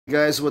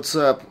Guys, what's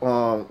up?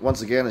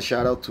 Once again, a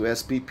shout out to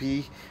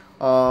SPP.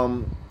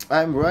 I'm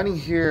running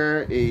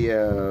here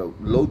a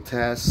load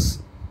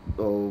test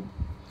uh,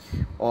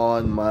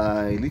 on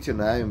my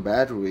lithium-ion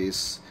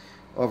batteries.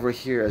 Over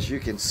here, as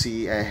you can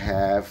see, I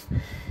have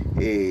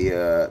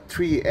a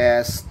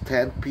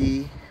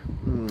 3S10P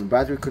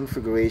battery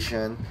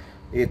configuration.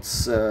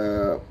 It's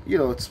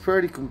it's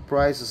pretty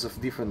comprises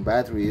of different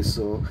batteries.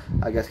 So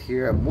I got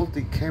here a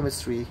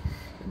multi-chemistry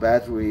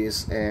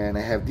batteries, and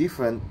I have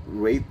different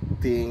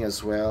rating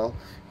as well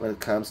when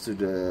it comes to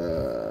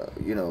the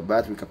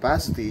battery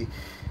capacity.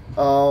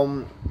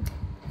 Not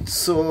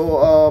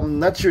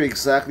sure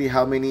exactly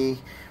how many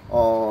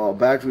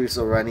batteries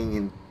are running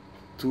in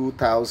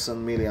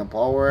 2000 milliamp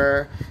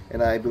hour,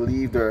 and I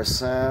believe there are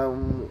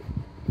some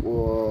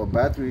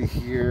battery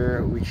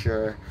here which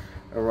are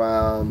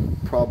around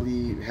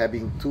probably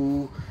having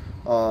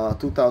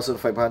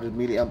 2500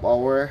 milliamp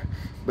hour.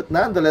 But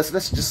nonetheless,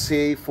 let's just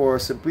say for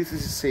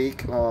simplicity's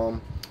sake, all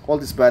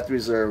these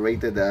batteries are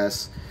rated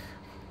as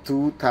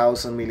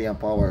 2000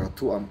 milliamp hour or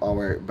 2 amp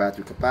hour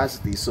battery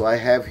capacity. So I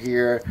have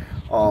here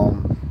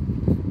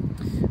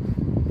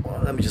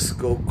let me just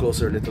go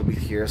closer a little bit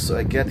here. So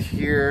I get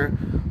here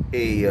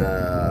a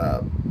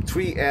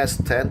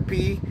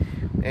 3S10P,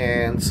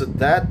 and so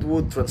that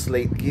would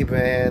translate,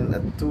 given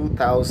a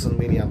 2000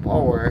 milliamp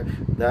hour,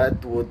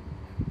 that would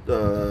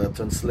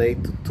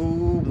translate to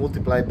 2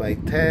 multiplied by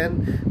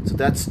 10, so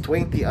that's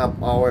 20 amp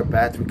hour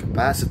battery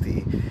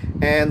capacity.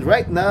 And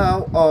right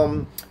now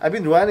I've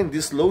been running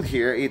this load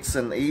here. It's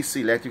an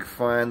AC electric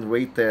fan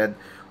rated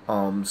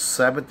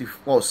 60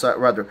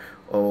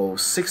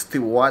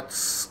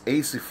 watts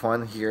AC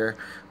fan here,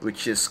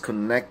 which is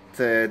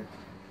connected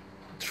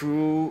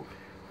through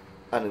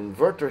an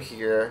inverter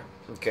here.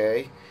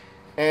 Okay,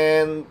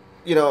 and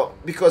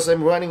because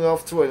I'm running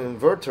off through an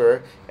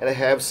inverter, and I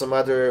have some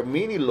other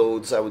mini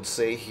loads, I would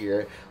say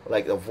here,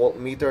 like a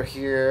voltmeter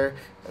here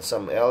and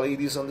some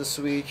LEDs on the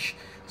switch.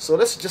 So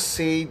let's just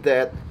say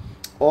that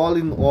all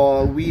in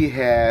all we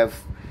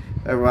have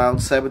around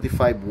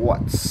 75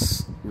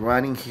 watts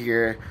running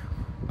here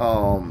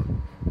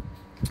on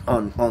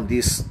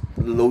this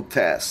load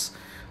test.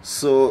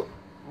 So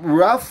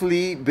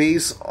roughly,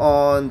 based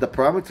on the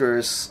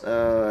parameters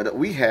that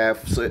we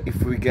have, so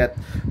if we get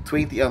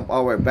 20 amp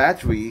hour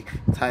battery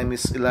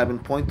times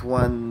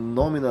 11.1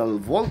 nominal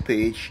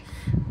voltage,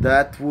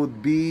 that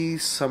would be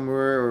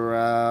somewhere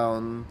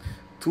around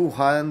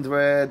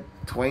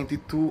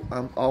 222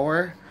 amp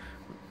hour,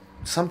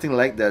 something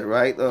like that,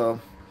 right?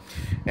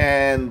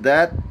 And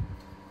that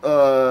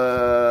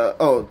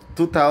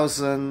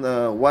 2000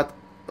 watt,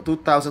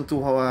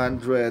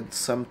 2200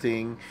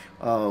 something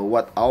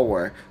watt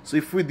hour. So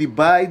if we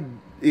divide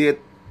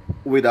it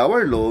with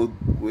our load,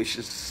 which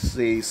is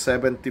say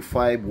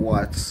 75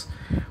 watts,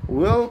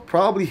 we'll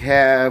probably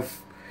have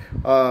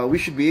we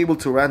should be able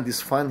to run this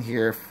fan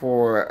here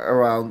for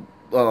around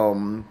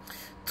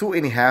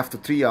 2.5 to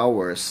 3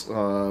 hours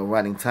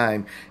running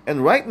time.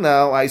 And right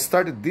now, I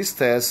started this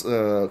test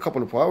a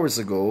couple of hours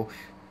ago.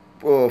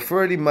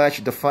 Fairly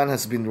much the fan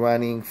has been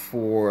running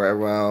for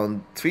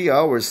around 3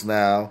 hours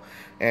now,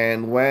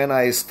 and when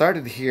I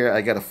started here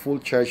I got a full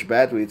charge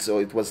battery, so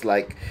it was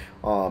like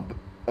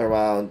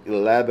around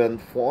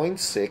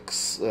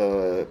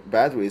 11.6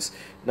 batteries.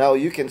 Now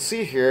you can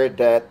see here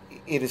that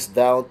it is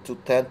down to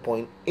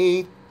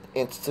 10.8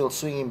 and still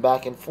swinging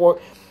back and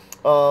forth.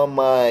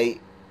 My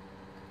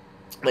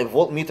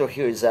voltmeter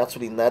here is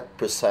actually not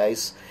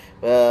precise,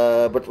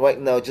 but right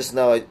now, just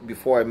now,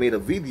 before I made a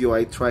video,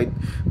 I tried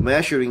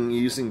measuring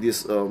using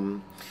this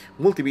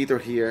multimeter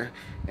here,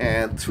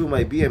 and through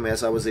my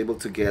BMS I was able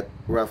to get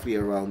roughly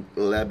around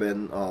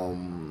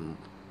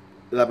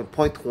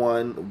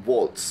 11.1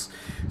 volts.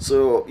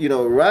 So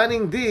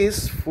running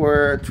this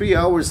for 3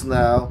 hours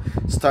now,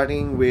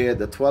 starting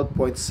with a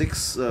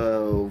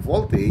 12.6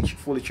 voltage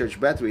fully charged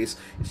batteries,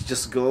 it's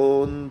just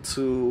gone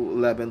to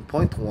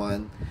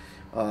 11.1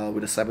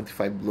 with a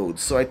 75 load.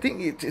 So I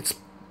think it's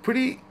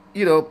pretty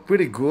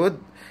pretty good,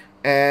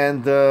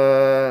 and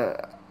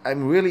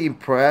I'm really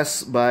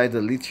impressed by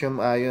the lithium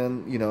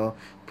ion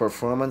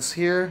performance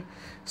here.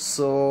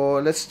 So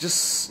let's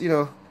just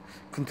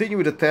continue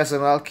with the test,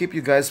 and I'll keep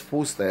you guys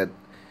posted.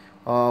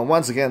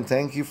 Once again,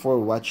 thank you for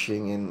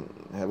watching, and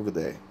have a good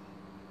day.